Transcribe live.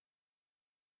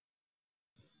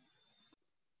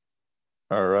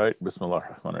All right, Bismillah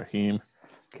ar-Rahman ar-Rahim.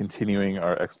 Continuing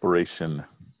our exploration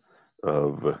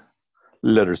of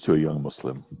letters to a young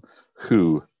Muslim.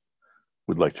 Who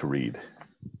would like to read?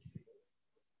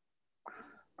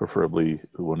 Preferably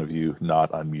one of you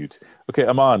not on mute. Okay,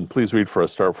 Aman, please read for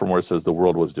us. Start from where it says the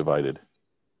world was divided.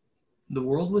 The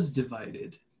world was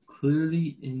divided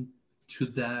clearly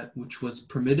into that which was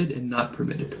permitted and not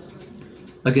permitted.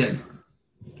 Again,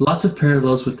 lots of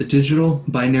parallels with the digital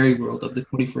binary world of the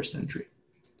 21st century.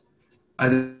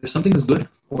 Either something is good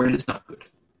or it is not good.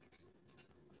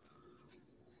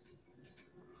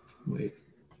 Wait.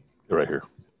 Right here.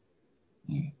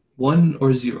 1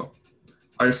 or 0.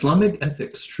 Our Islamic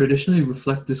ethics traditionally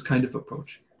reflect this kind of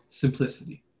approach,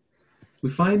 simplicity. We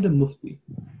find a mufti,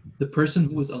 the person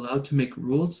who is allowed to make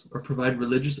rules or provide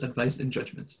religious advice and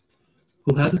judgments,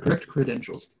 who has the correct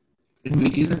credentials, and we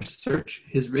either search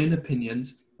his written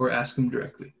opinions or ask him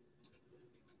directly.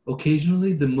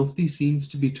 Occasionally, the mufti seems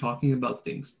to be talking about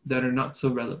things that are not so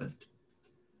relevant.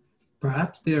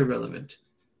 Perhaps they are relevant,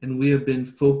 and we have been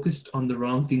focused on the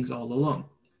wrong things all along.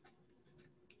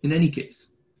 In any case,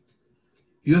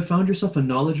 you have found yourself a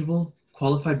knowledgeable,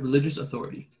 qualified religious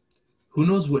authority who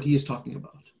knows what he is talking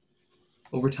about.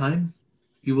 Over time,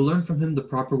 you will learn from him the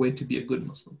proper way to be a good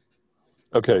Muslim.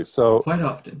 Okay, so quite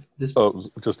often this. Oh,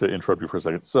 just to interrupt you for a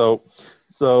second. So,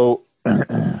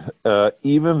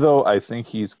 even though I think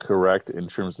he's correct in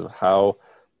terms of how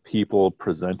people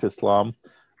present Islam,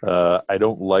 I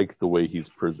don't like the way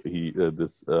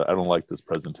I don't like this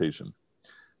presentation.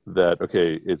 That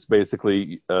okay, it's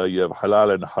basically you have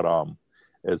halal and haram,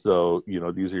 and so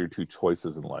these are your two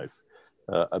choices in life.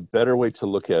 A better way to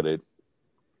look at it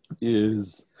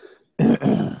is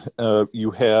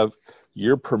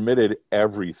you're permitted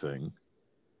everything,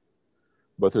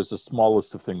 but there's the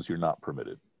smallest of things you're not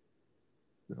permitted.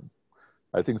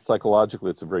 I think psychologically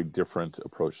it's a very different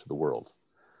approach to the world.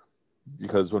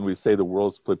 Because when we say the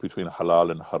world's split between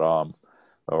halal and haram,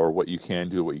 or what you can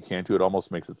do, what you can't do, it almost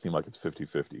makes it seem like it's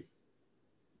 50-50.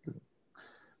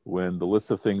 When the list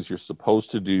of things you're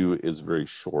supposed to do is very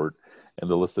short,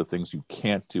 and the list of things you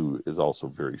can't do is also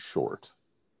very short.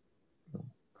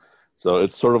 So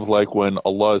it's sort of like when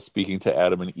Allah is speaking to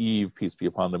Adam and Eve, peace be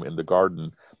upon them, in the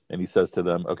garden, and he says to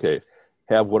them, okay,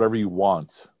 have whatever you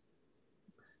want,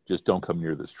 just don't come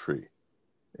near this tree.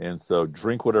 And so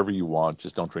drink whatever you want,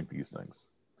 just don't drink these things.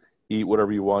 Eat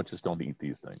whatever you want, just don't eat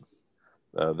these things.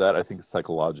 That, I think,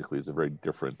 psychologically is a very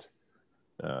different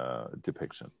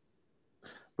depiction.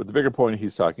 But the bigger point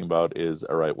he's talking about is,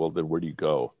 all right, well, then where do you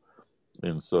go?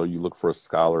 And so you look for a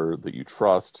scholar that you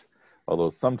trust, although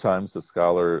sometimes the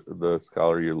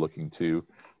scholar you're looking to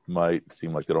might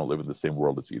seem like they don't live in the same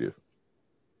world as you do.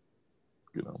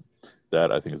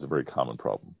 That I think is a very common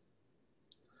problem.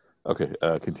 Okay,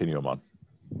 continue on.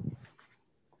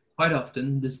 Quite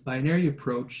often, this binary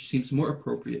approach seems more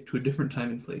appropriate to a different time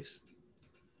and place.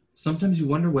 Sometimes you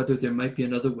wonder whether there might be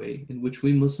another way in which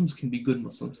we Muslims can be good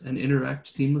Muslims and interact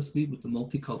seamlessly with the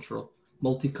multicultural,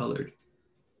 multicolored,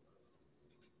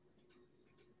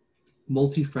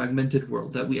 multi-fragmented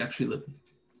world that we actually live in.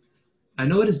 I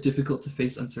know it is difficult to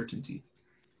face uncertainty.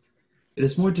 It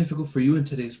is more difficult for you in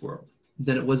today's world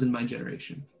than it was in my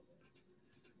generation.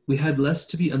 We had less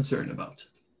to be uncertain about.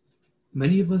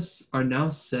 Many of us are now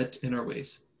set in our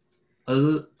ways. A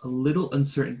little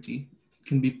uncertainty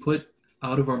can be put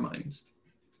out of our minds.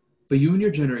 But you and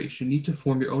your generation need to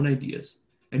form your own ideas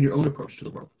and your own approach to the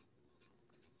world.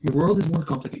 Your world is more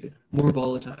complicated, more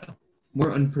volatile,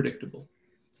 more unpredictable.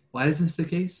 Why is this the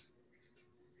case?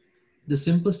 The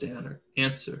simplest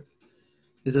answer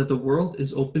is that the world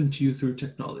is open to you through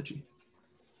technology.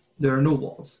 There are no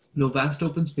walls, no vast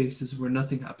open spaces where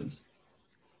nothing happens,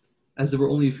 as there were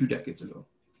only a few decades ago.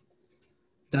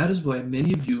 That is why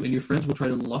many of you and your friends will try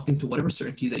to lock into whatever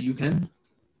certainty that you can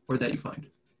or that you find.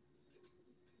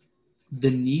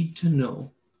 The need to know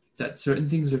that certain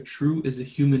things are true is a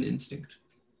human instinct.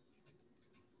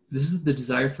 This is the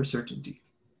desire for certainty.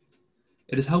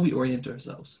 It is how we orient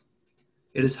ourselves.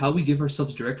 It is how we give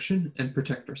ourselves direction and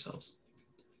protect ourselves.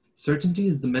 Certainty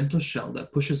is the mental shell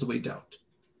that pushes away doubt.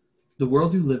 The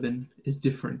world you live in is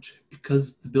different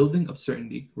because the building of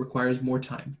certainty requires more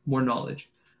time, more knowledge,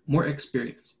 more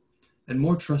experience, and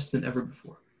more trust than ever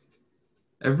before.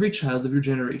 Every child of your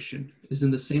generation is in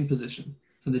the same position,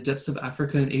 from the depths of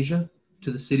Africa and Asia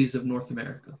to the cities of North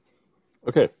America.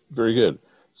 Okay, very good.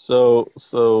 So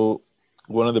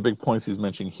one of the big points he's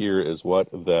mentioning here is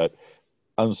that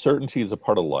uncertainty is a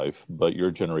part of life, but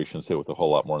your generation is hit with a whole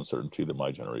lot more uncertainty than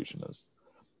my generation is.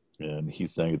 And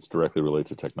he's saying it's directly related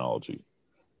to technology.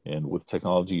 And with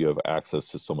technology, you have access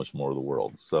to so much more of the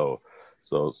world. So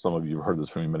some of you have heard this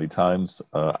from me many times.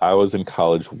 I was in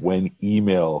college when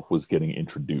email was getting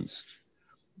introduced.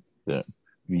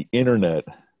 The internet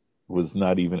was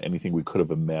not even anything we could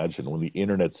have imagined. When the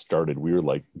internet started, we were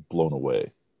like blown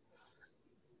away.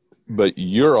 But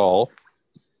you're all,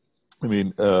 I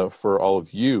mean, for all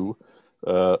of you,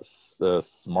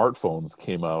 smartphones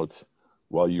came out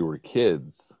while you were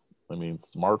kids. I mean,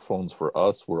 smartphones for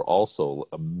us were also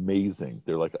amazing.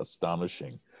 They're like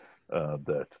astonishing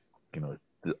that, you know,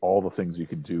 all the things you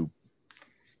could do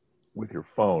with your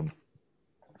phone.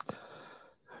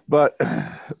 But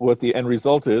what the end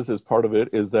result is part of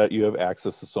it is that you have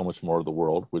access to so much more of the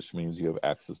world, which means you have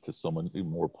access to so many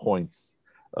more points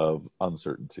of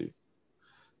uncertainty.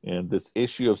 And this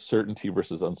issue of certainty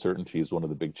versus uncertainty is one of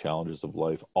the big challenges of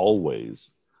life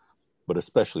always, but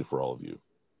especially for all of you.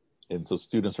 And so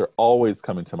students are always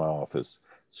coming to my office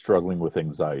struggling with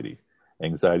anxiety.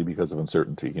 Anxiety because of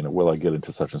uncertainty. You know, will I get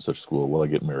into such and such school? Will I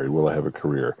get married? Will I have a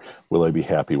career? Will I be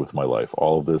happy with my life?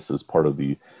 All of this is part of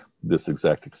this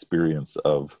exact experience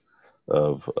of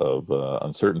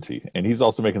uncertainty. And he's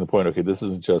also making the point, okay, this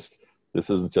isn't just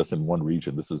in one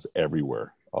region. This is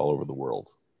everywhere, all over the world.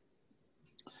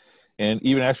 And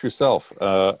even ask yourself,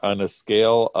 on a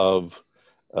scale of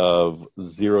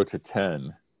 0 to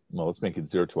 10, well, let's make it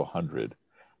 0 to 100.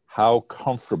 How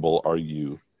comfortable are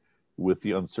you with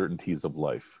the uncertainties of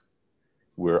life?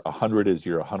 Where 100 is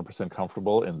you're 100%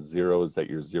 comfortable and 0 is that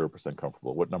you're 0%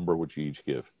 comfortable. What number would you each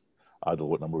give? Adil,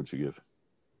 what number would you give?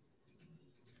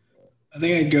 I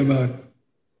think I'd go about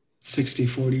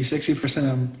 60-40. 60%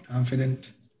 I'm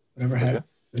confident, whatever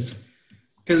happens.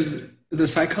 Because the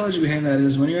psychology behind that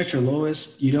is when you're at your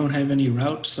lowest, you don't have any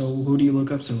route. So who do you look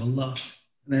up to? Allah.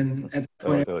 And then at the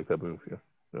point, I like that move. Yeah.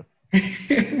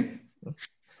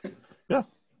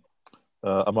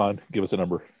 Aman, give us a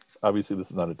number. Obviously, this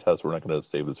is not a test. We're not going to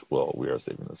save this. Well, we are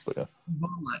saving this, but yeah.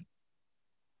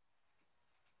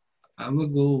 I'm going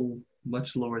to go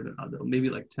much lower than Adil, maybe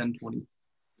like 10, 20.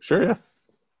 Sure, yeah.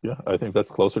 Yeah, I think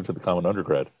that's closer to the common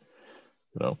undergrad.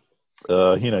 You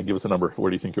know, Hina, give us a number.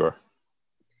 Where do you think you are?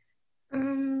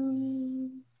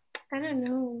 I don't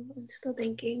know. I'm still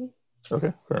thinking.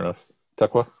 Okay, fair enough.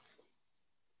 Taqwa?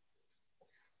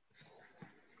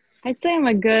 I'd say I'm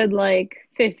a good like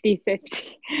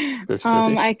 50-50.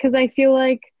 50-50? Because I feel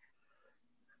like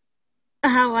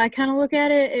how I kind of look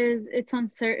at it is it's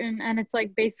uncertain and it's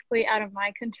like basically out of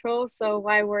my control. So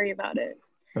why worry about it?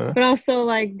 But also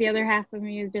like the other half of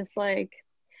me is just like,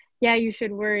 yeah, you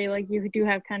should worry. Like you do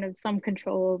have kind of some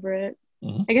control over it.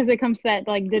 Mm-hmm. I guess it comes to that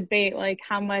like debate, like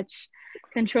how much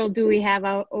control do we have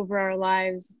over our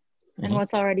lives and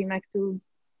what's already maktub.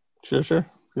 Sure.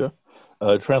 Yeah.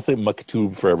 Translate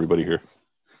maktub for everybody here.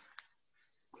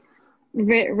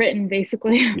 Written,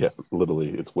 basically. Yeah, literally,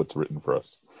 it's what's written for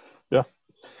us. Yeah.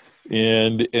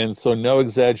 And so no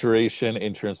exaggeration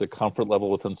in terms of comfort level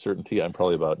with uncertainty. I'm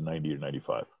probably about 90 or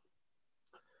 95.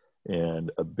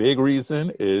 And a big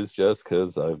reason is just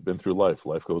because I've been through life.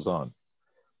 Life goes on.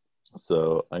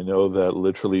 So I know that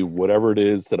literally whatever it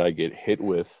is that I get hit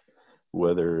with,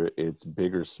 whether it's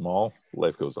big or small,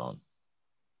 life goes on.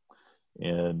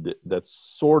 And that's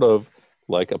sort of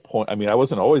like a point. I mean, I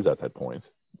wasn't always at that point.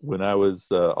 When I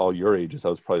was all your ages, I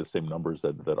was probably the same numbers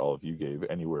that all of you gave,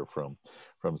 anywhere from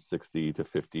 60 to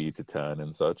 50 to 10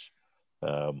 and such.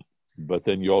 But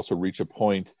then you also reach a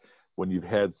point when you've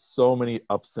had so many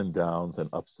ups and downs and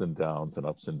ups and downs and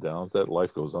ups and downs that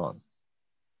life goes on,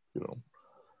 you know.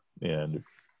 And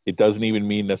it doesn't even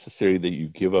mean necessarily that you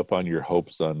give up on your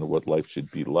hopes on what life should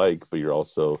be like, but you're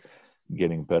also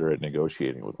getting better at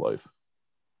negotiating with life.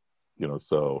 You know,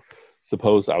 so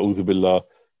suppose, a'udhu billah,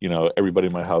 you know, everybody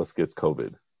in my house gets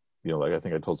COVID. You know, like I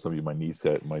think I told some of you, my niece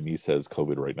has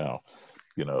COVID right now,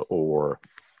 you know, or,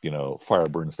 you know, fire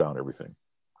burns down everything,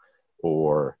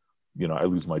 or, you know, I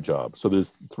lose my job. So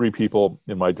there's 3 people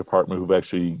in my department who've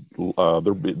actually,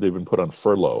 they've been put on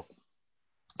furlough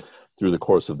through the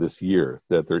course of this year,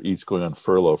 that they're each going on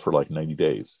furlough for like 90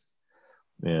 days.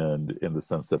 And in the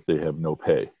sense that they have no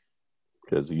pay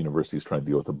because the university is trying to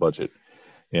deal with the budget.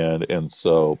 And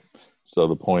so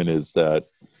the point is that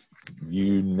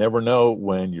you never know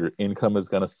when your income is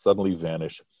going to suddenly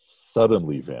vanish.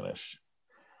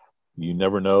 You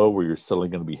never know where you're suddenly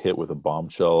going to be hit with a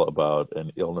bombshell about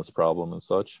an illness problem and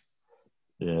such.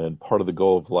 And part of the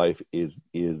goal of life is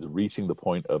reaching the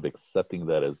point of accepting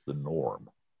that as the norm.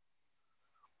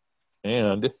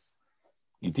 And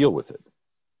you deal with it.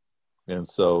 And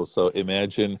so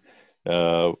imagine,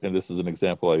 and this is an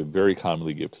example I very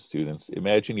commonly give to students,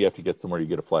 imagine you have to get somewhere, you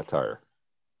get a flat tire.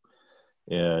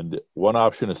 And one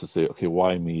option is to say, okay,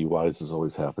 why me? Why does this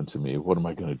always happen to me? What am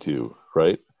I going to do?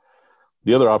 Right?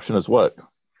 The other option is what?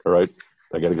 All right,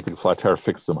 I got to get the flat tire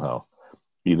fixed somehow.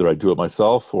 Either I do it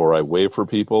myself, or I wait for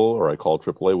people, or I call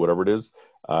AAA, whatever it is.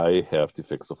 I have to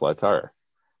fix a flat tire.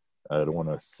 I don't want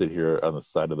to sit here on the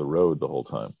side of the road the whole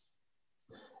time.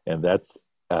 And that's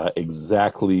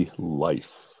exactly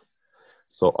life.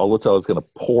 So Allah is going to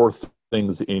pour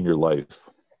things in your life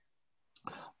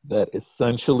that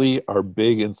essentially are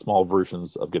big and small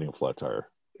versions of getting a flat tire.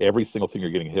 Every single thing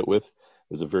you're getting hit with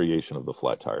is a variation of the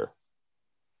flat tire.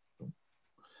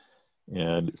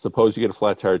 And suppose you get a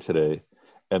flat tire today,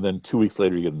 and then 2 weeks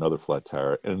later you get another flat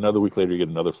tire, and another week later you get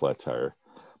another flat tire.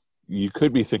 You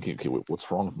could be thinking, okay, what's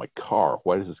wrong with my car?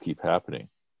 Why does this keep happening?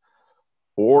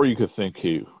 Or you could think,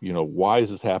 hey, why is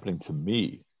this happening to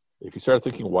me? If you start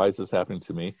thinking, why is this happening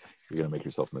to me? You're going to make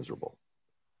yourself miserable.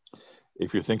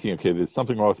 If you're thinking, okay, there's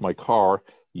something wrong with my car,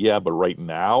 yeah, but right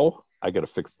now I got to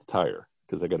fix the tire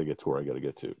because I got to get to where I got to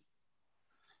get to.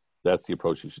 That's the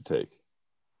approach you should take.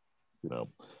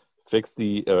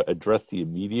 Address the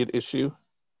immediate issue.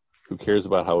 Who cares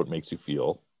about how it makes you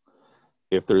feel?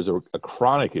 If there's a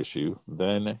chronic issue,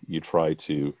 then you try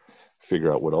to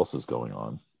figure out what else is going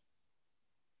on.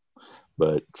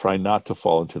 But try not to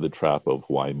fall into the trap of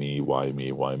why me, why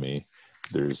me, why me.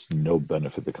 There's no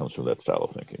benefit that comes from that style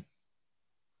of thinking.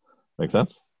 Make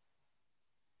sense?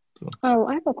 Oh,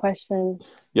 I have a question.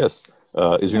 Yes.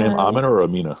 Is your name Amin or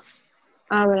Amina?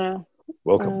 Amina.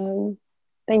 Welcome.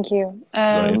 Thank you.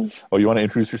 You want to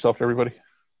introduce yourself to everybody?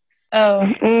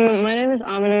 My name is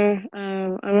Amina.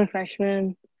 I'm a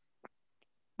freshman.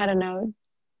 I don't know.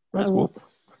 That's cool.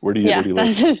 Where do you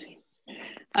live?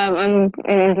 I'm in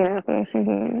Indianapolis.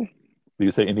 Do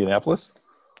you say Indianapolis?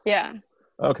 Yeah.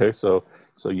 Okay, so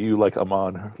you, like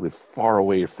Aman, live far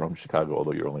away from Chicago,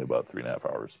 although you're only about 3.5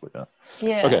 hours. But yeah.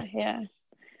 Yeah. Okay. Yeah.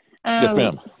 Yes,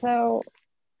 ma'am. So,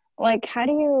 how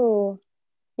do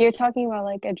you're talking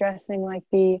about addressing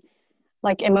the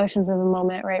emotions of the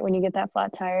moment, right? When you get that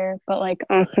flat tire, but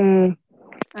also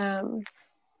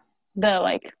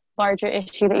the larger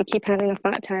issue that you keep having a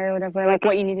flat tire or whatever,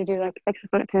 what you need to do to fix the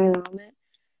flat tire in the moment.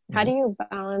 How do you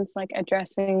balance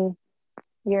addressing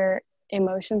your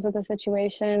emotions of the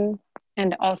situation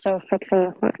and also fixing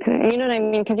the flat tire? You know what I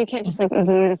mean? Because you can't just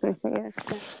ignore the person.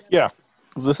 Yeah.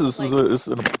 This is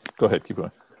go ahead, keep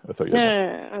going. I thought you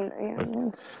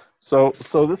No. So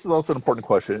this is also an important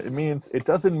question. It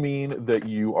doesn't mean that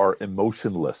you are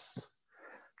emotionless.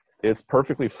 It's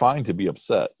perfectly fine to be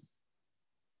upset.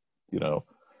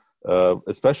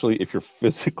 Especially if you're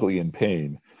physically in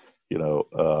pain.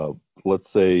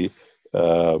 Let's say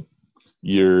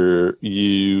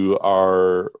you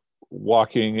are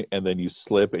walking and then you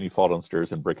slip and you fall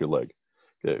downstairs and break your leg.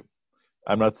 Okay.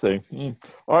 I'm not saying,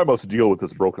 I must deal with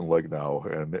this broken leg now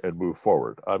and move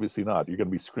forward. Obviously not. You're going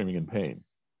to be screaming in pain.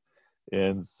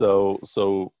 And so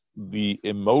the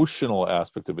emotional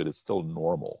aspect of it is still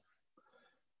normal.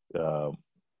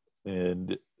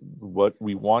 And what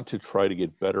we want to try to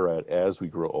get better at as we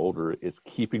grow older is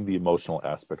keeping the emotional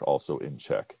aspect also in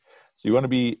check. So you want to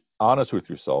be honest with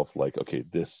yourself, okay,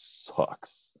 this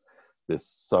sucks. This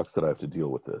sucks that I have to deal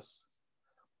with this.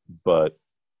 But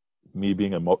me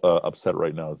being upset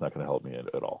right now is not going to help me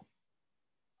at all.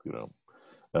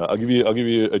 I'll give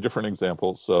you a different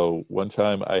example. So one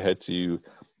time I had to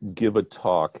give a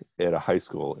talk at a high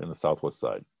school in the Southwest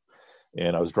side,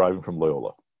 and I was driving from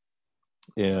Loyola,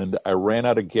 and I ran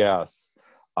out of gas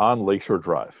on Lakeshore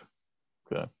Drive.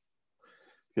 Okay.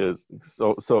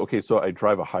 So I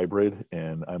drive a hybrid,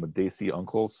 and I'm a Daisy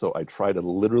uncle, so I try to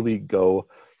literally go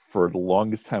for the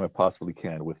longest time I possibly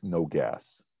can with no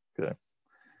gas. Okay.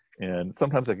 And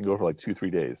sometimes I can go for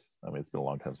 2-3 days. It's been a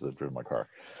long time since I've driven my car.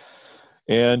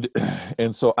 And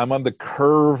so I'm on the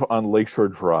curve on Lakeshore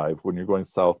Drive when you're going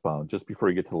southbound, just before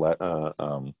you get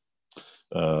to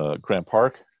Grant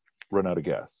Park, run out of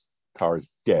gas. Car is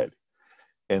dead.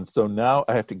 And so now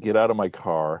I have to get out of my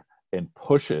car and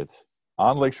push it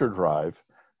on Lakeshore Drive,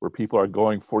 where people are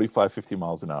going 45, 50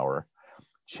 miles an hour,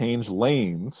 change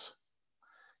lanes,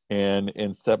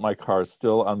 and set my car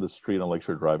still on the street on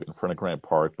Lakeshore Drive in front of Grant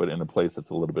Park, but in a place that's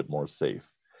a little bit more safe.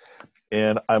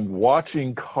 And I'm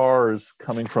watching cars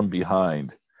coming from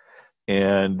behind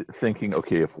and thinking,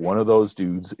 okay, if one of those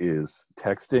dudes is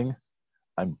texting,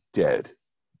 I'm dead.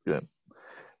 Good.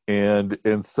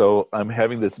 And so I'm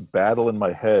having this battle in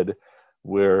my head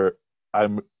where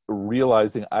I'm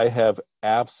realizing I have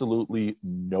absolutely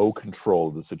no control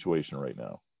of the situation right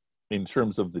now in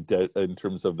terms of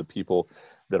the people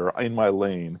that are in my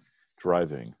lane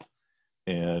driving.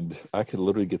 And I could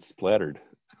literally get splattered,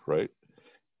 right?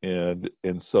 And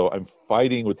so I'm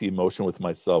fighting with the emotion with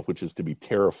myself, which is to be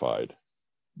terrified,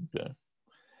 okay,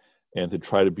 and to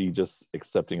try to be just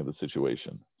accepting of the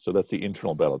situation. So that's the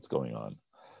internal battle that's going on.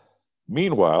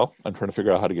 Meanwhile, I'm trying to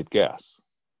figure out how to get gas.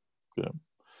 Okay.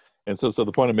 And so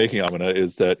the point I'm making, Amina,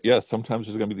 is that yes, sometimes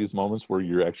there's going to be these moments where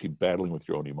you're actually battling with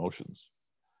your own emotions,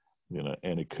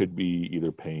 and it could be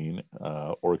either pain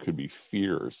or it could be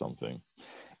fear or something,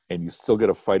 and you still got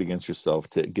to fight against yourself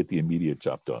to get the immediate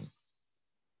job done.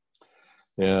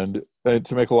 And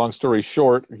to make a long story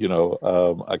short,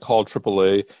 I called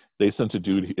AAA. They sent a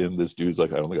dude in. This dude's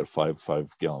like, I only got five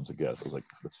gallons of gas. I was like,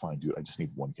 that's fine, dude. I just need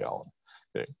 1 gallon.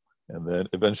 Okay. And then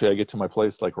eventually I get to my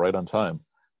place like right on time.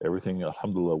 Everything,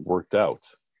 alhamdulillah, worked out.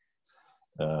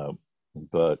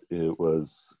 But it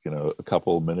was, a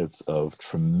couple of minutes of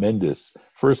tremendous.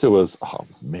 First, it was, oh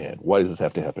man, why does this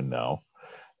have to happen now?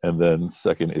 And then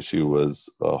second issue was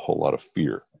a whole lot of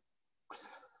fear.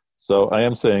 So I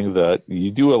am saying that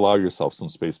you do allow yourself some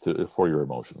space for your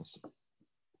emotions.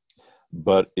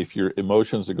 But if your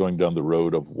emotions are going down the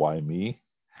road of why me,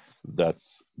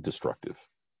 that's destructive.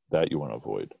 That you want to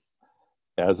avoid.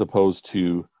 As opposed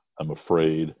to, I'm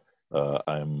afraid,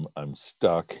 I'm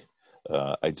stuck,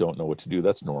 I don't know what to do.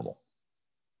 That's normal.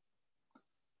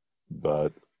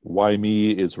 But why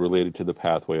me is related to the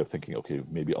pathway of thinking, okay,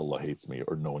 maybe Allah hates me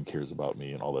or no one cares about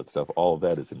me and all that stuff. All of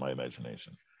that is in my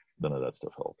imagination. None of that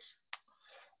stuff helps.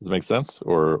 Does it make sense,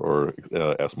 or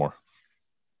ask more?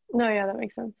 No, yeah, that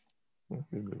makes sense.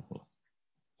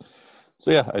 So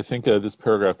yeah, I think this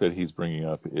paragraph that he's bringing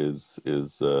up is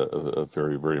a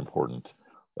very, very important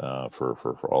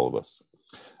for all of us.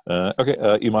 Okay,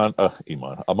 Aman,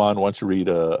 why don't you read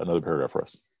another paragraph for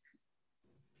us?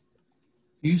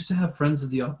 You used to have friends of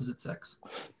the opposite sex.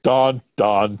 Don.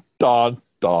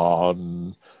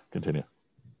 Continue.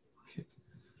 Okay.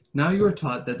 Now you are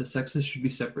taught that the sexes should be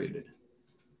separated.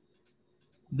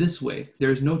 This way,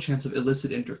 there is no chance of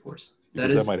illicit intercourse.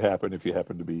 That might happen if you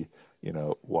happen to be,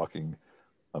 walking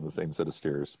on the same set of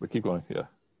stairs. But keep going, yeah.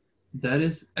 That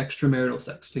is extramarital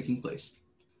sex taking place.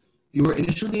 You are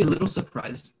initially a little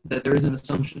surprised that there is an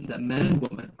assumption that men and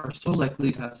women are so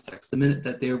likely to have sex the minute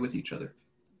that they are with each other.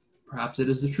 Perhaps it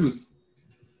is the truth.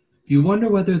 You wonder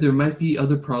whether there might be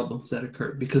other problems that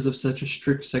occur because of such a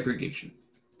strict segregation.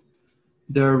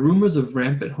 There are rumors of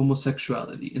rampant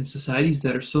homosexuality in societies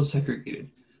that are so segregated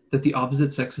that the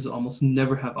opposite sexes almost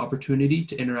never have opportunity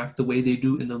to interact the way they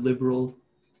do in the liberal,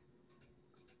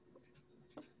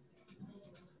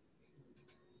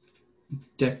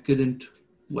 decadent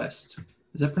West.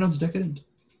 Is that pronounced decadent?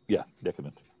 Yeah,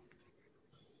 decadent.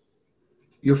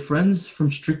 Your friends from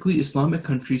strictly Islamic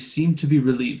countries seem to be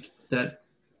relieved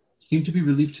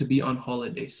to be on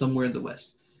holiday somewhere in the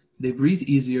West. They breathe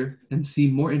easier and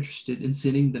seem more interested in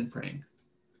sinning than praying.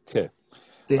 Okay.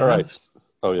 All right.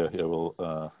 Oh yeah.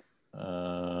 Well,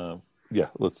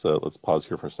 let's pause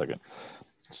here for a second.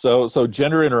 So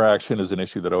gender interaction is an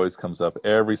issue that always comes up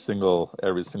every single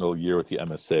year with the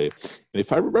MSA. And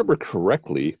if I remember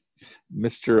correctly,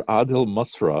 Mr. Adil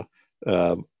Masra,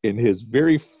 in his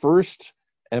very first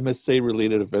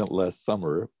MSA-related event last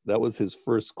summer, that was his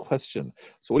first question.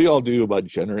 So what do you all do about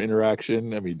gender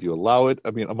interaction? I mean, do you allow it?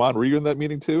 I mean, Aman, were you in that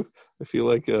meeting too? I feel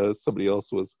like somebody else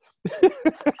was. I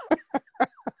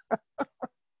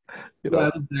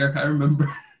was there. I remember.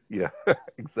 Yeah,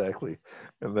 exactly.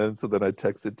 And then I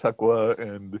texted Taqwa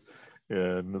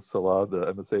and Salah,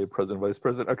 the MSA president, vice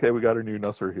president. Okay, we got our new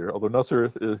Nasser here. Although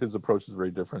Nasser, his approach is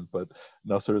very different, but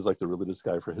Nasser is like the religious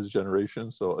guy for his generation.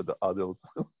 So the Adil's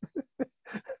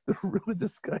the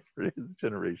religious guy for his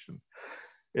generation.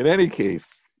 In any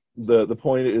case, the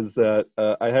point is that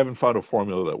I haven't found a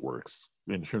formula that works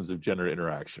in terms of gender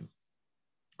interaction.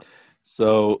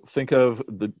 So think of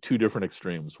the two different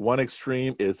extremes. One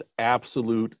extreme is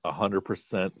absolute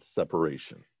 100%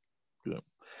 separation.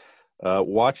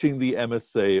 Watching the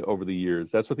MSA over the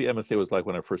years, that's what the MSA was like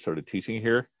when I first started teaching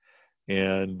here.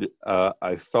 And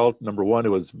I felt, number one, it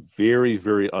was very,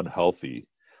 very unhealthy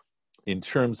in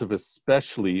terms of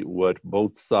especially what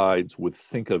both sides would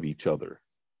think of each other.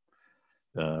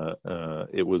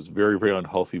 It was very, very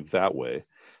unhealthy that way.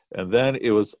 And then it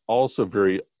was also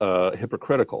very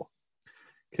hypocritical,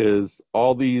 because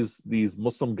all these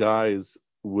Muslim guys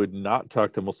would not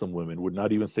talk to Muslim women, would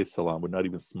not even say salam, would not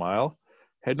even smile,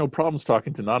 had no problems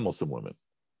talking to non-Muslim women,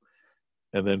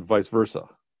 and then vice versa.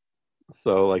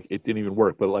 So like it didn't even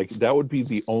work. But like that would be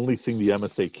the only thing the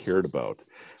MSA cared about.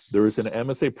 There was an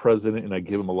MSA president, and I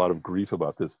give him a lot of grief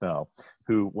about this now,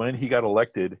 who, when he got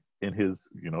elected, in his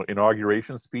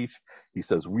inauguration speech, he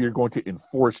says, "We are going to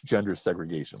enforce gender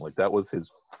segregation." Like that was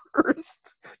his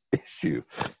first issue.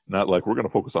 Not like we're going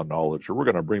to focus on knowledge or we're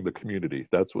going to bring the community.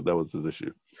 That was his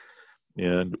issue.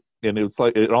 And it's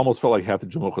like, it almost felt like half the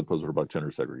Jumu'ah khutbahs were about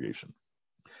gender segregation.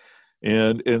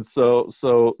 And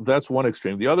so that's one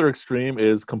extreme. The other extreme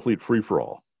is complete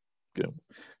free-for-all,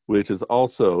 which is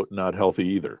also not healthy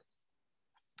either.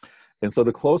 And so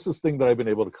the closest thing that I've been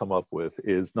able to come up with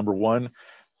is, number one,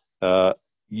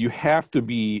 you have to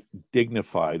be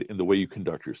dignified in the way you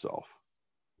conduct yourself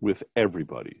with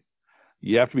everybody.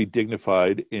 You have to be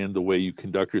dignified in the way you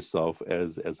conduct yourself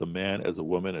as a man, as a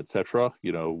woman, etc.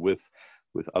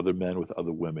 With other men, with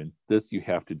other women. This you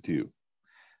have to do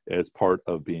as part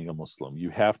of being a Muslim. You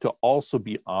have to also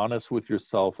be honest with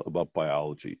yourself about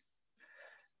biology.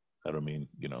 I don't mean,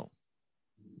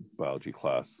 biology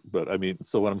class, but I mean,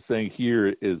 so what I'm saying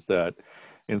here is that,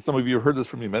 and some of you have heard this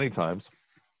from me many times,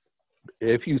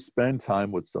 if you spend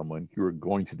time with someone, you're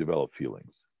going to develop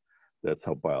feelings. That's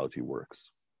how biology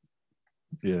works.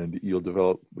 And you'll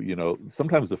develop,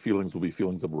 sometimes the feelings will be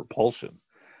feelings of repulsion,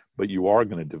 but you are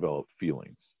going to develop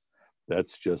feelings.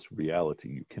 That's just reality.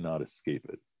 You cannot escape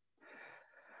it.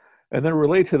 And then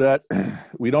relate to that,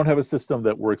 we don't have a system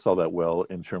that works all that well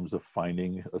in terms of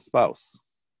finding a spouse.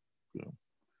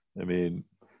 I mean,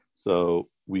 so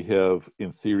we have,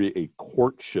 in theory, a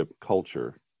courtship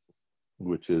culture,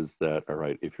 which is that, all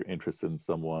right, if you're interested in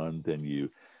someone, then you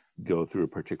go through a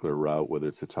particular route, whether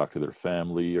it's to talk to their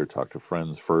family or talk to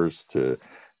friends first to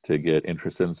get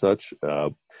interested in such.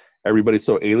 Everybody's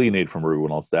so alienated from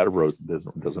everyone else, that road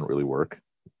doesn't really work.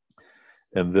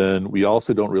 And then we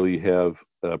also don't really have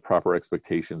proper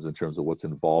expectations in terms of what's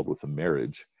involved with a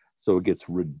marriage. So it gets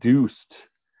reduced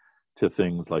to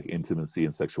things like intimacy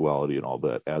and sexuality and all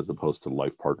that, as opposed to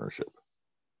life partnership.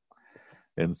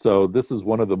 And so this is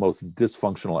one of the most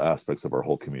dysfunctional aspects of our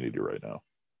whole community right now.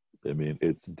 I mean,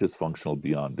 it's dysfunctional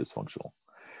beyond dysfunctional.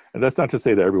 And that's not to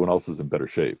say that everyone else is in better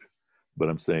shape, but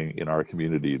I'm saying in our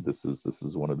community, this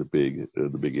is one of the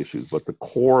big issues. But the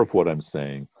core of what I'm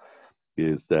saying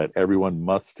is that everyone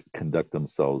must conduct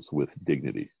themselves with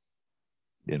dignity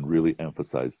and really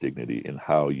emphasize dignity in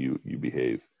how you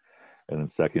behave. And then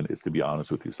second is to be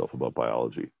honest with yourself about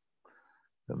biology.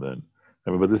 And then,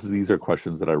 but these are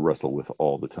questions that I wrestle with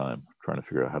all the time, trying to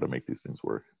figure out how to make these things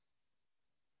work.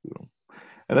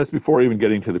 And that's before even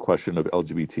getting to the question of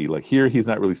LGBT. Like here, he's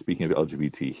not really speaking of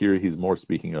LGBT. Here, he's more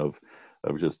speaking of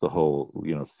just the whole,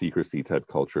 secrecy type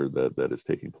culture that is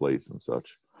taking place and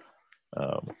such.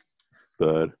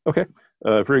 But okay,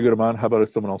 very good, Aman. How about if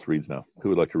someone else reads now? Who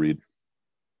would like to read?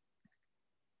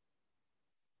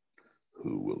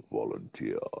 Who will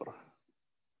volunteer?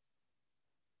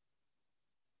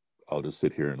 I'll just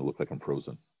sit here and look like I'm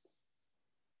frozen.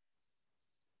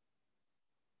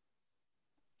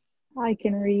 I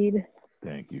can read.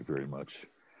 Thank you very much.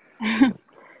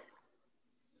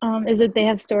 Is it they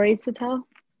have stories to tell?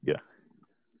 Yeah.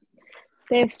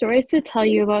 They have stories to tell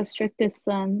you about strict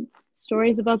Islam,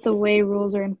 stories about the way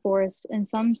rules are enforced. In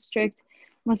some strict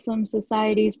Muslim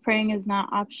societies, praying is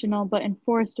not optional, but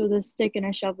enforced with a stick and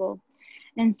a shovel.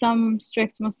 In some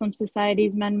strict Muslim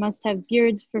societies, men must have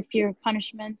beards for fear of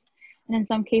punishment, and in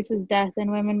some cases death,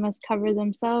 and women must cover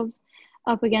themselves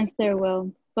up against their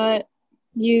will. But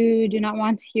you do not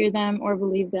want to hear them or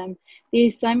believe them. The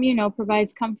Islam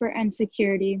provides comfort and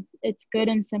security. It's good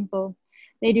and simple.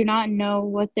 They do not know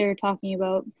what they're talking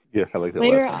about. Yeah, I like that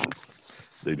Later last sentence.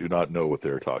 They do not know what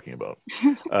they're talking about.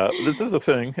 This is a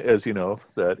thing, as you know,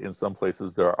 that in some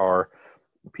places there are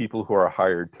people who are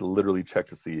hired to literally check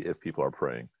to see if people are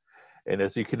praying. And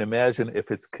as you can imagine,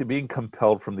 if it's being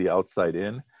compelled from the outside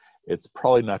in, it's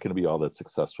probably not going to be all that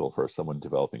successful for someone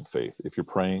developing faith. If you're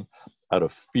praying out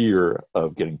of fear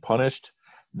of getting punished,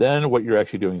 then what you're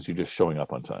actually doing is you're just showing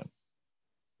up on time,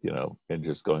 and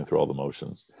just going through all the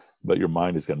motions, but your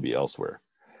mind is going to be elsewhere.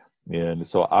 And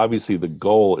so obviously the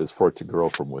goal is for it to grow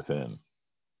from within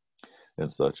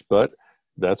and such, but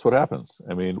that's what happens.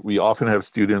 I mean, we often have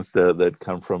students that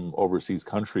come from overseas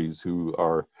countries who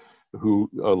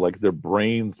like their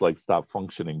brains like stop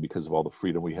functioning because of all the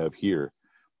freedom we have here.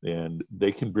 And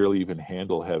they can barely even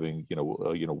handle having,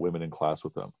 women in class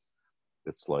with them.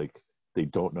 It's like they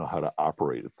don't know how to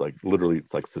operate. It's like literally,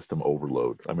 it's like system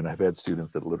overload. I mean, I've had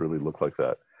students that literally look like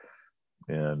that,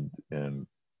 and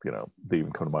they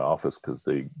even come to my office because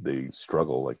they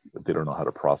struggle, like they don't know how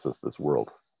to process this world.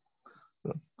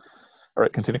 So, all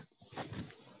right, continue.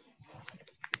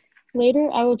 Later,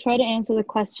 I will try to answer the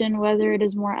question whether it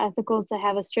is more ethical to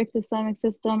have a strict Islamic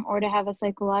system or to have a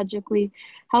psychologically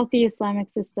healthy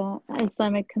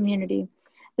Islamic community.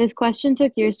 This question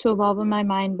took years to evolve in my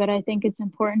mind, but I think it's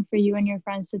important for you and your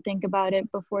friends to think about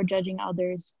it before judging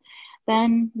others.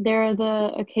 Then there are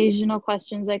the occasional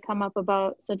questions that come up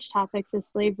about such topics as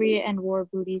slavery and war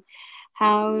booty.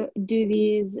 How do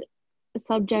these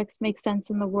subjects make sense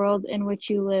in the world in which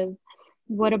you live?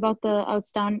 What about the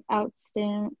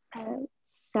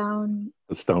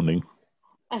Astounding.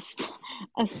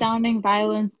 astounding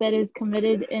violence that is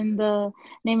committed in the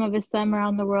name of Islam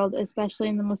around the world, especially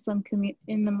in the Muslim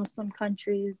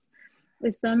countries?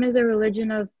 Islam is a religion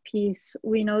of peace.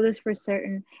 We know this for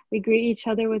certain. We greet each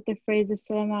other with the phrase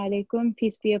Assalamu alaikum,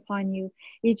 peace be upon you.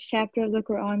 Each chapter of the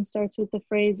Quran starts with the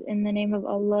phrase, in the name of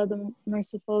Allah, the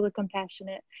merciful, the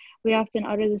compassionate. We often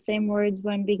utter the same words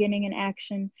when beginning an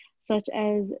action, such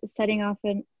as setting off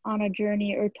on a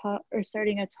journey or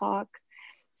starting a talk.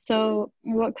 So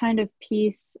what kind of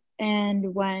peace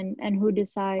and when and who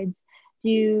decides? Do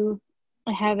you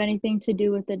have anything to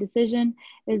do with the decision?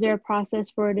 Is there a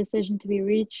process for a decision to be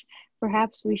reached?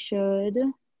 Perhaps we should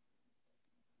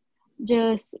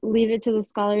just leave it to the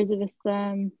scholars of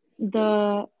Islam,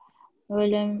 the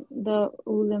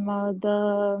ulama,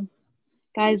 the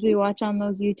guys we watch on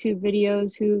those YouTube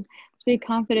videos who speak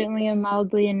confidently and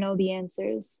loudly and know the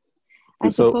answers. I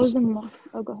suppose go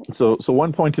ahead. So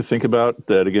one point to think about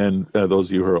that, again, those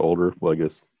of you who are older, well, I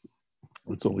guess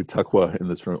it's only taqwa in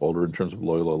this room, older in terms of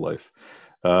Loyola life,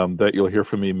 that you'll hear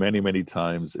from me many, many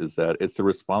times, is that it's the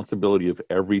responsibility of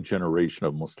every generation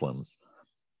of Muslims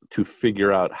to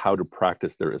figure out how to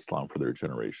practice their Islam for their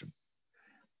generation.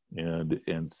 And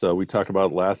so we talked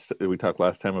last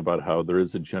time about how there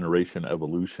is a generation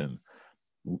evolution,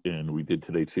 and we did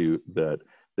today too, that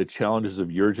the challenges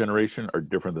of your generation are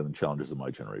different than the challenges of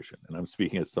my generation. And I'm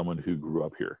speaking as someone who grew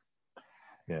up here,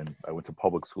 and I went to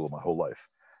public school my whole life.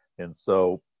 And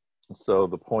so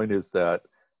the point is that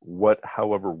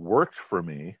however worked for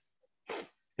me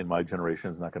in my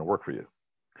generation is not going to work for you.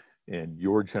 And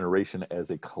your generation as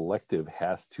a collective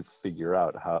has to figure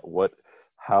out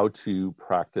how to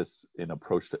practice an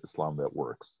approach to Islam that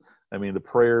works. I mean, the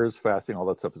prayers, fasting, all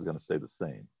that stuff is going to stay the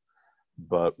same.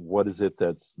 But what is it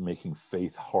that's making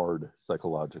faith hard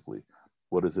psychologically?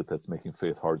 What is it that's making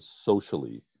faith hard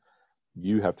socially?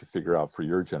 You have to figure out for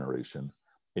your generation,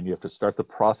 and you have to start the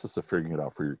process of figuring it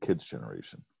out for your kids'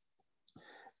 generation.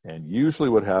 And usually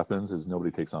what happens is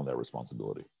nobody takes on that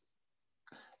responsibility.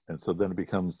 And so then it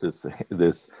becomes this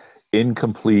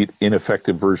incomplete,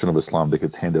 ineffective version of Islam that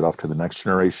gets handed off to the next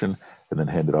generation, and then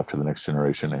handed off to the next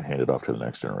generation, and handed off to the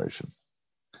next generation.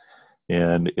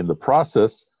 And in the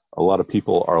process, a lot of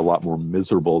people are a lot more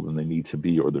miserable than they need to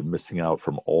be, or they're missing out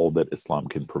from all that Islam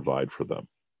can provide for them.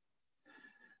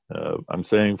 I'm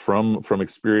saying from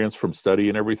experience, from study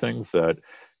and everything, that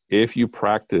if you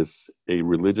practice a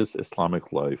religious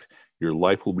Islamic life, your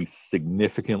life will be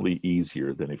significantly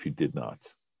easier than if you did not.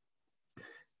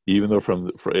 Even though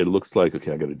it looks like,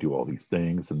 okay, I got to do all these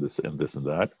things and this and this and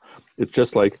that. It's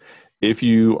just like if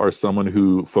you are someone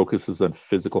who focuses on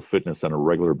physical fitness on a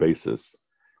regular basis,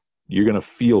 you're going to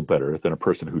feel better than a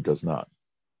person who does not,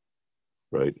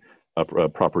 right? A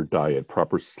proper diet,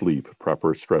 proper sleep,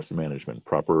 proper stress management,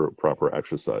 proper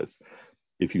exercise.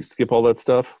 If you skip all that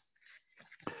stuff,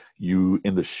 you,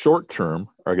 in the short term,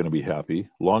 are going to be happy.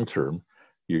 Long term,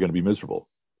 you're going to be miserable.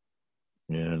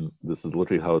 And this is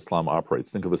literally how Islam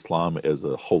operates. Think of Islam as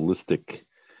a holistic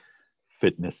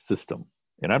fitness system.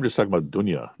 And I'm just talking about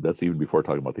dunya. That's even before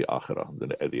talking about the akhirah,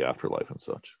 the afterlife and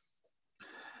such.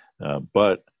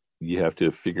 But you have to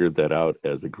figure that out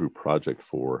as a group project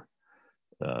for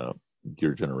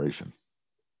your generation.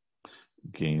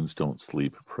 Gains don't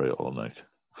sleep, pray all night.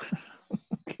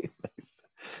 Okay, nice.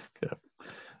 Okay.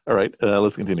 All right,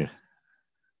 let's continue.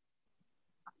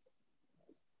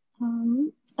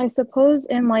 I suppose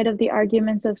in light of the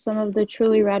arguments of some of the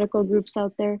truly radical groups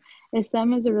out there,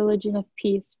 Islam is a religion of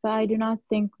peace, but I do not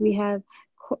think we have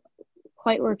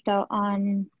quite worked out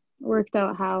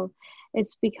how.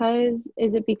 Is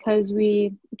it because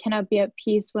we cannot be at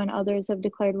peace when others have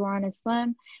declared war on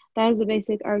Islam? That is a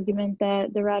basic argument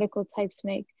that the radical types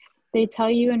make. They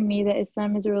tell you and me that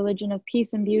Islam is a religion of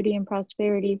peace and beauty and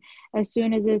prosperity as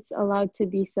soon as it's allowed to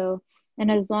be so.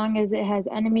 And as long as it has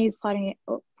enemies plotting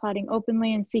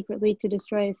openly and secretly to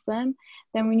destroy Islam,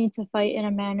 then we need to fight in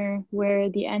a manner where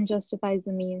the end justifies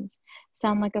the means.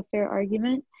 Sound like a fair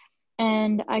argument?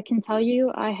 And I can tell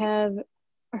you, I have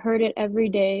heard it every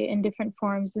day in different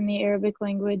forms in the Arabic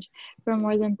language for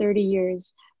more than 30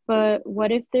 years. But what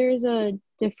if there's a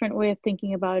different way of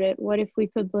thinking about it? What if we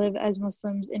could live as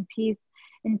Muslims in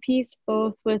peace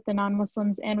both with the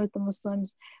non-Muslims and with the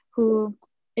Muslims who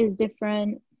is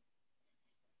different,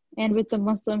 and with the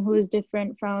Muslim who is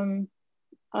different from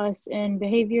us in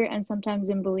behavior and sometimes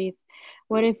in belief.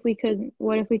 What if we can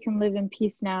live in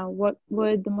peace now? What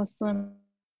would the Muslim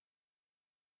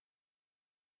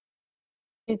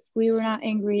if we were not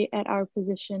angry at our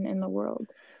position in the world?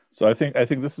 So I think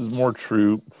this is more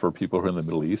true for people who are in the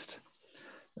Middle East.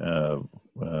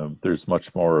 There's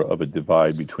much more of a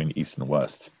divide between East and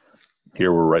West.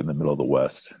 Here we're right in the middle of the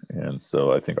West, and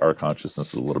so I think our consciousness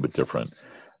is a little bit different.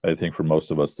 I think for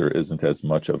most of us, there isn't as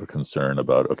much of a concern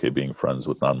about, okay, being friends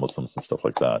with non-Muslims and stuff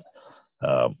like that.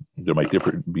 There might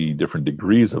be different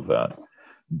degrees of that,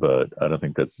 but I don't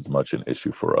think that's as much an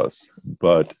issue for us.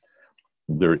 But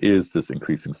there is this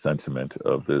increasing sentiment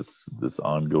of this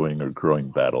ongoing or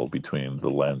growing battle between the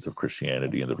lands of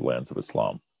Christianity and the lands of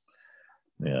Islam,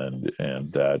 and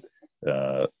that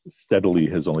steadily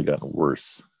has only gotten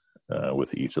worse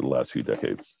with each of the last few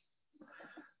decades.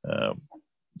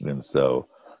 And so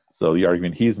the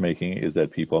argument he's making is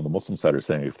that people on the Muslim side are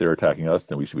saying if they're attacking us,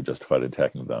 then we should be justified in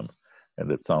attacking them. And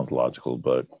that sounds logical,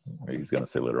 but he's going to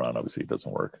say later on, obviously, it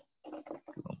doesn't work.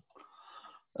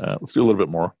 Let's do a little bit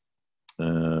more.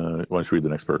 Why don't you read the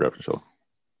next paragraph, Michelle?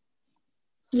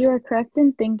 You are correct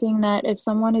in thinking that if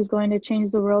someone is going to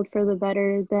change the world for the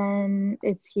better, then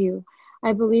it's you.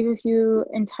 I believe in you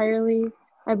entirely,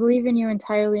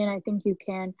 and I think you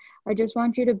can. I just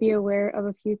want you to be aware of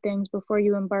a few things before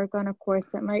you embark on a course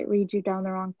that might lead you down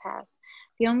the wrong path.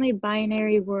 The only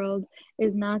binary world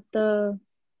is not the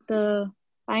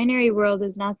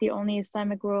only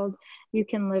Islamic world you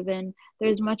can live in.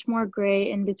 There's much more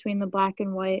gray in between the black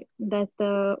and white that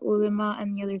the ulama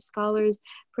and the other scholars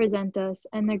present us,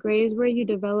 and the gray is where you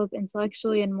develop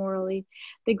intellectually and morally.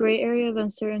 The gray area of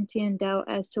uncertainty and doubt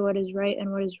as to what is right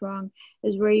and what is wrong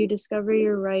is where you discover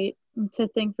your right to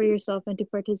think for yourself and to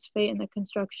participate in the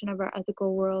construction of our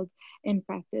ethical world in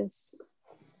practice.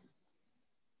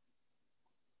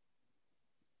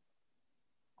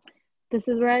 This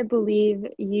is where I believe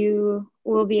you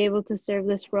will be able to serve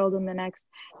this world and the next,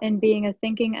 in being a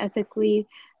thinking, ethically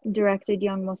directed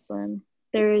young Muslim.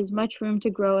 There is much room to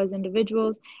grow as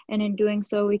individuals, and in doing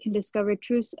so, we can discover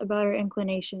truths about our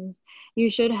inclinations. You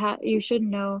should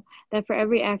know that for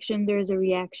every action, there is a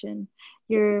reaction.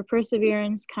 Your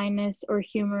perseverance, kindness, or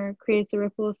humor creates a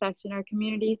ripple effect in our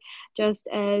community just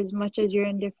as much as your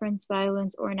indifference,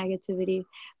 violence, or negativity.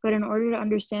 But in order to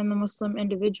understand the Muslim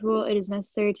individual, it is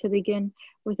necessary to begin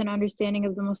with an understanding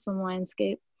of the Muslim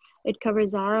landscape. It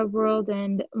covers the Arab world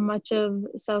and much of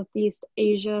Southeast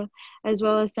Asia, as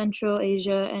well as Central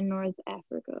Asia and North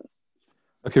Africa.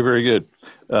 Okay, very good.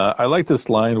 I like this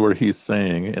line where he's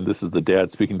saying, and this is the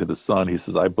dad speaking to the son, he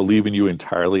says, I believe in you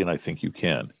entirely and I think you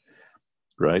can.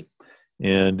 Right?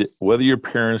 And whether your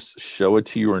parents show it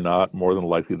to you or not, more than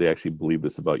likely they actually believe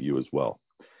this about you as well.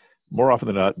 More often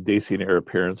than not, Desi and Arab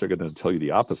parents are going to tell you the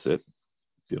opposite,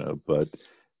 but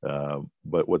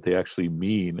what they actually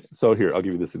mean. So here, I'll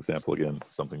give you this example again,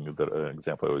 an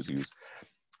example I always use.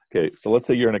 Okay, so let's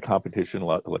say you're in a competition,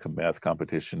 like a math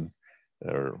competition,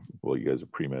 or, well, you guys are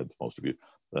pre-meds, most of you,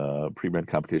 pre-med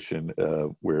competition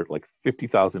where like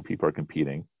 50,000 people are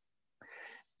competing,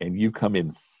 and you come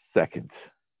in second,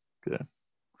 okay?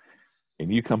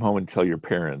 And you come home and tell your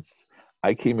parents,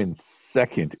 I came in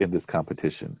second in this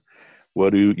competition.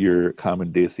 What do your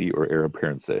common Desi or Arab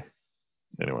parents say?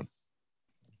 Anyone?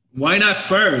 Why not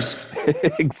first?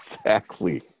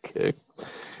 Exactly. Okay.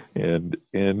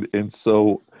 And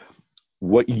so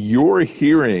what you're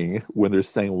hearing when they're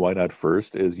saying why not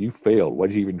first is you failed.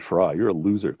 Why'd you even try? You're a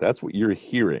loser. That's what you're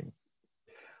hearing.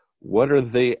 What are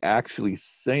they actually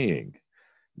saying?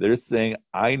 They're saying,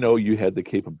 I know you had the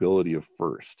capability of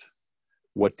first.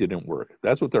 What didn't work?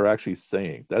 That's what they're actually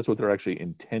saying. That's what they're actually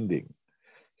intending.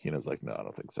 Hina's like, no, I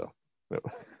don't think so.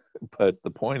 But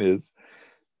the point is,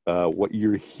 what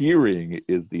you're hearing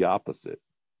is the opposite.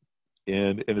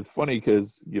 And it's funny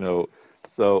because,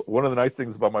 so one of the nice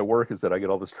things about my work is that I get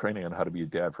all this training on how to be a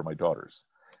dad for my daughters.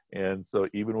 And so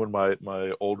even when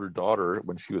my older daughter,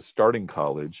 when she was starting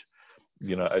college,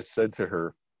 I said to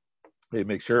her, hey,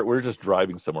 make sure, we're just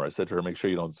driving somewhere. I said to her, make sure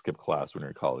you don't skip class when you're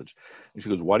in college. And she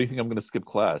goes, why do you think I'm going to skip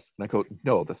class? And I go,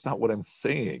 no, that's not what I'm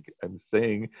saying. I'm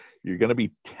saying you're going to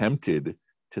be tempted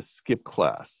to skip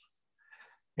class.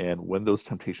 And when those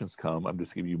temptations come, I'm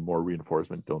just giving you more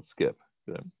reinforcement, don't skip.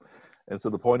 Okay? And so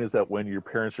the point is that when your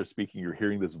parents are speaking, you're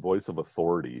hearing this voice of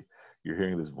authority. You're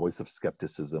hearing this voice of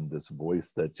skepticism, this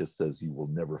voice that just says you will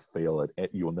never fail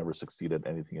at, you will never succeed at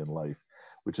anything in life,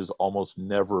 which is almost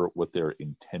never what they're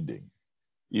intending,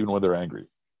 even when they're angry,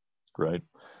 right?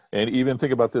 And even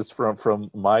think about this from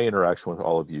my interaction with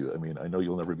all of you. I mean, I know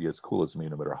you'll never be as cool as me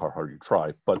no matter how hard you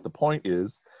try, but the point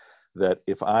is that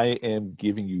if I am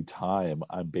giving you time,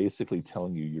 I'm basically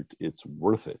telling you it's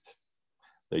worth it,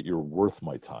 that you're worth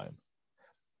my time.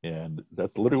 And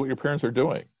that's literally what your parents are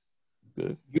doing.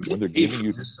 When they're giving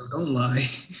you, so don't lie.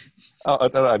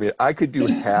 I mean, I could do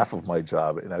half of my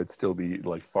job and I would still be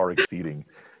like far exceeding,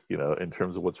 in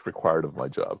terms of what's required of my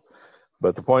job.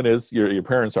 But the point is, your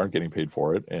parents aren't getting paid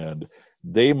for it, and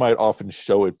they might often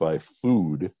show it by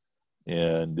food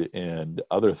and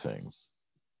other things,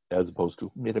 as opposed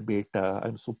to "Mera beta,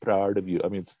 I'm so proud of you." I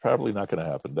mean, it's probably not going to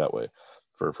happen that way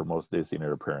for most Daisy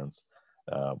parents.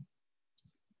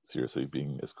 Seriously,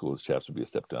 being as cool as chaps would be a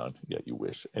step down. Yeah, you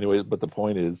wish. Anyway, but the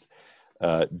point is,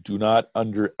 do not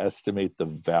underestimate the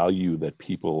value that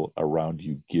people around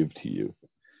you give to you.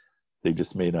 They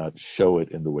just may not show it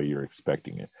in the way you're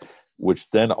expecting it, which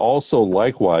then also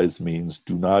likewise means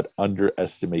do not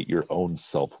underestimate your own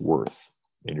self-worth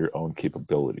and your own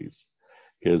capabilities.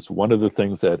 Because one of the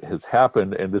things that has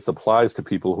happened, and this applies to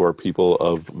people who are people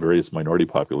of various minority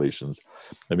populations,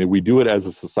 I mean, we do it as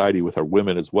a society with our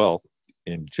women as well,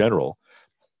 in general,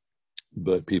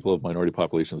 but people of minority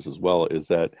populations as well, is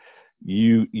that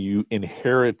you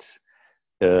inherit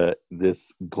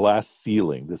this glass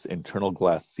ceiling, this internal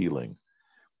glass ceiling,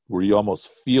 where you almost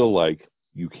feel like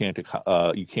you can't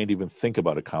even think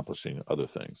about accomplishing other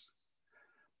things.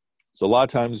 So a lot of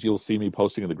times you'll see me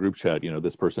posting in the group chat,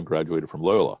 this person graduated from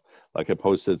Loyola. Like I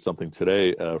posted something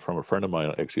today from a friend of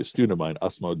mine, actually a student of mine,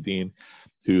 Asma Dean,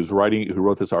 who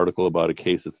wrote this article about a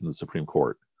case that's in the Supreme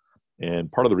Court.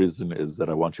 And part of the reason is that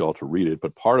I want you all to read it,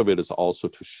 but part of it is also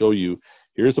to show you,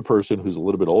 here's a person who's a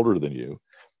little bit older than you,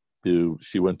 who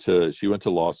she went to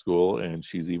law school, and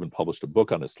she's even published a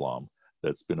book on Islam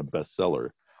that's been a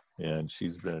bestseller. And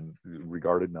she's been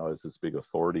regarded now as this big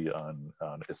authority on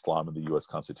Islam and the U.S.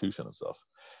 Constitution and stuff.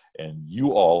 And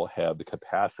you all have the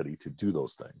capacity to do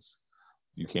those things.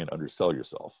 You can't undersell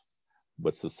yourself.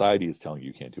 But society is telling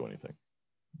you can't do anything.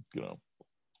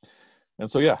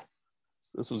 And so, yeah,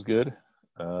 this was good.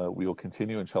 We will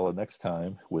continue, inshallah, next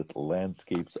time with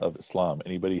Landscapes of Islam.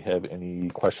 Anybody have any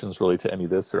questions related to any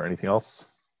of this or anything else?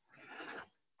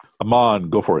 Aman,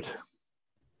 go for it.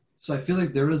 So I feel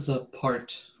like there was a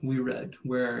part we read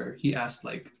where he asked,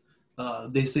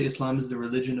 they say Islam is the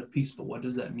religion of peace, but what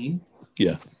does that mean?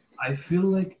 Yeah. I feel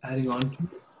like adding on to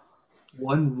it,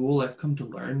 one rule I've come to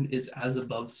learn is as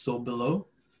above, so below.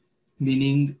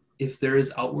 Meaning, if there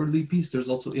is outwardly peace, there's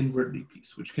also inwardly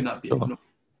peace, which cannot be ignored.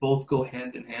 Both go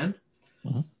hand in hand.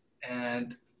 Mm-hmm.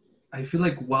 And I feel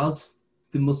like whilst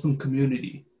the Muslim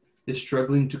community is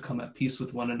struggling to come at peace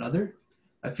with one another,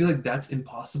 I feel like that's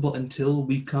impossible until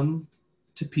we come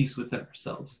to peace within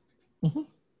ourselves. Mm-hmm.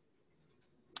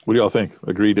 What do y'all think?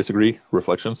 Agree, disagree,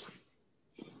 reflections?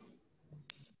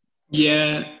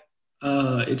 Yeah,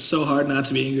 it's so hard not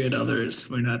to be angry at others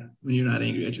when you're not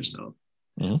angry at yourself.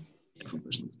 Mm-hmm. From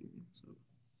personal experience. So.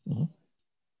 Mm-hmm.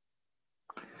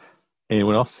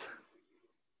 Anyone else?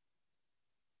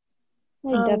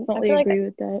 I definitely agree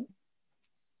with that.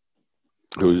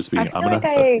 Who was just speaking? I feel like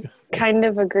I kind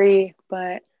of agree,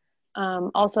 but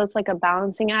also it's like a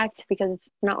balancing act, because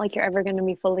it's not like you're ever going to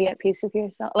be fully at peace with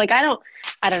yourself. Like I don't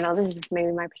know, this is just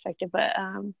maybe my perspective, but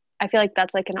I feel like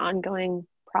that's like an ongoing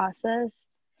process.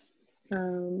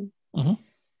 Mm-hmm.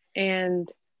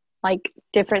 And like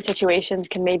different situations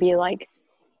can maybe like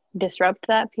disrupt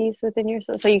that peace within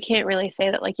yourself. So you can't really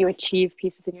say that like you achieve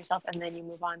peace within yourself and then you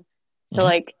move on. So Mm-hmm.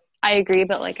 like I agree,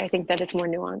 but like I think that it's more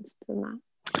nuanced than that.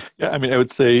 Yeah, I mean, I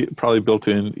would say probably built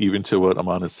in even to what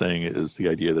Aman is saying is the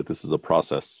idea that this is a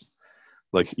process.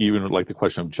 Like even like the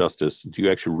question of justice, do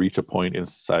you actually reach a point in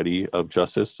society of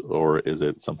justice, or is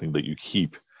it something that you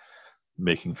keep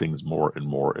making things more and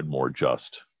more and more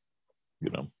just?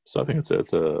 So I think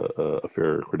it's a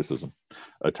fair criticism.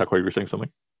 Takwa, you were saying something?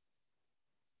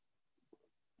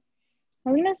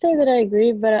 I'm going to say that I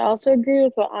agree, but I also agree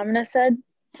with what Amina said.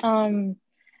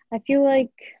 I feel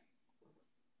like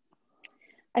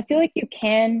you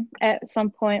can at some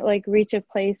point like reach a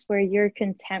place where you're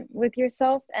content with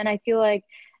yourself, and I feel like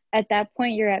at that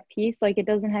point you're at peace. Like it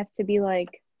doesn't have to be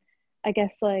like, I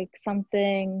guess, like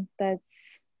something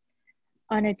that's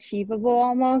unachievable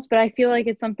almost, but I feel like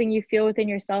it's something you feel within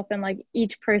yourself, and like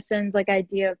each person's like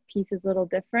idea of peace is a little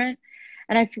different.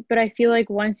 And I feel like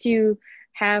once you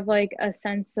have like a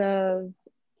sense of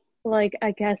like,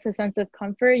 I guess, a sense of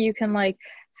comfort, you can like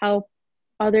help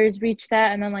others reach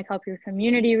that, and then like help your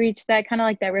community reach that, kind of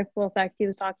like that ripple effect he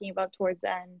was talking about towards the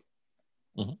end.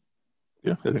 Mm-hmm.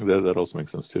 Yeah, I think that also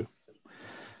makes sense too.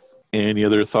 Any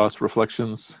other thoughts,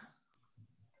 reflections?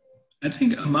 I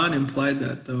think Aman implied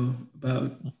that though,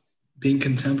 about being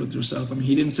content with yourself. I mean,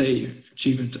 he didn't say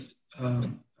achievement.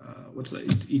 What's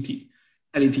that?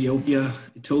 Not Ethiopia.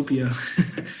 Utopia.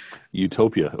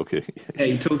 Utopia. Okay. Yeah,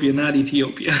 Utopia, not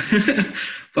Ethiopia.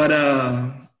 But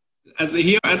I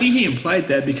think he implied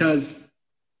that because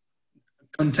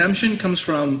contempt comes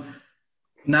from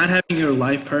not having your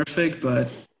life perfect, but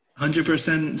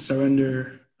 100%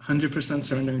 surrender, 100%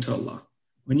 surrendering to Allah.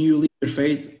 When you leave your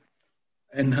faith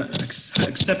and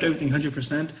accept everything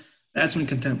 100%, that's when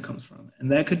contempt comes from.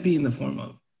 And that could be in the form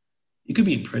of, you could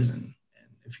be in prison. And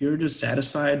if you're just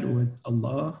satisfied with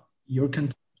Allah, you're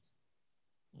content.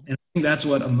 And I think that's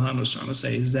what Aman was trying to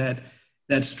say, is that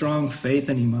strong faith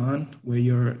and Iman where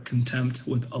you're content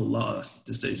with Allah's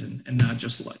decision and not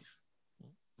just life.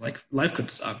 Like life could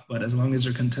suck, but as long as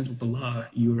you're content with Allah,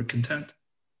 you are content.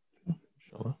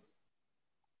 Inshallah.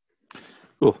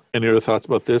 Cool. Any other thoughts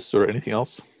about this or anything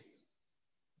else?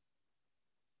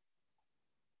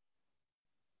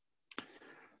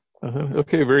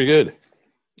 Okay, very good.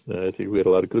 I think we had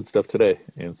a lot of good stuff today,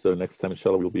 and so next time,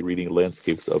 inshallah, we'll be reading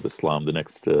Landscapes of Islam, the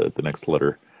next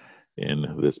letter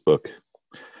in this book.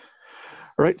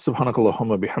 All right,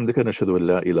 subhanakallahumma bihamdika nashhadu an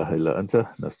la ilaha illa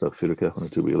anta nastaghfiruka wa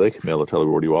natubu ilayk. May Allah Ta'ala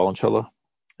reward you all, inshallah.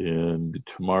 And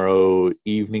tomorrow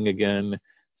evening again,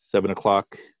 7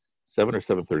 o'clock, 7 or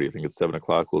 7:30, I think it's 7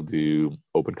 o'clock, we'll do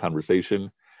open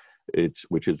conversation,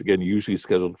 which is again usually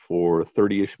scheduled for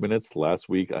 30-ish minutes. Last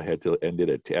week I had to end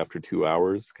it after 2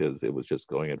 hours because it was just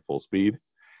going at full speed,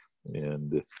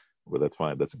 and well, that's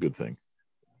fine. That's a good thing.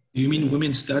 Do you mean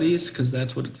women's studies? Because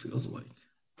that's what it feels like.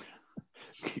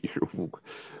 You're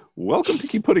welcome to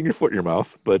keep putting your foot in your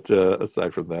mouth, but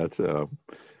aside from that,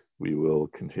 we will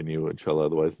continue, inshallah,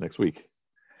 otherwise next week.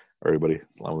 All right, everybody.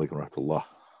 Assalamu alaikum wa rahmatullah.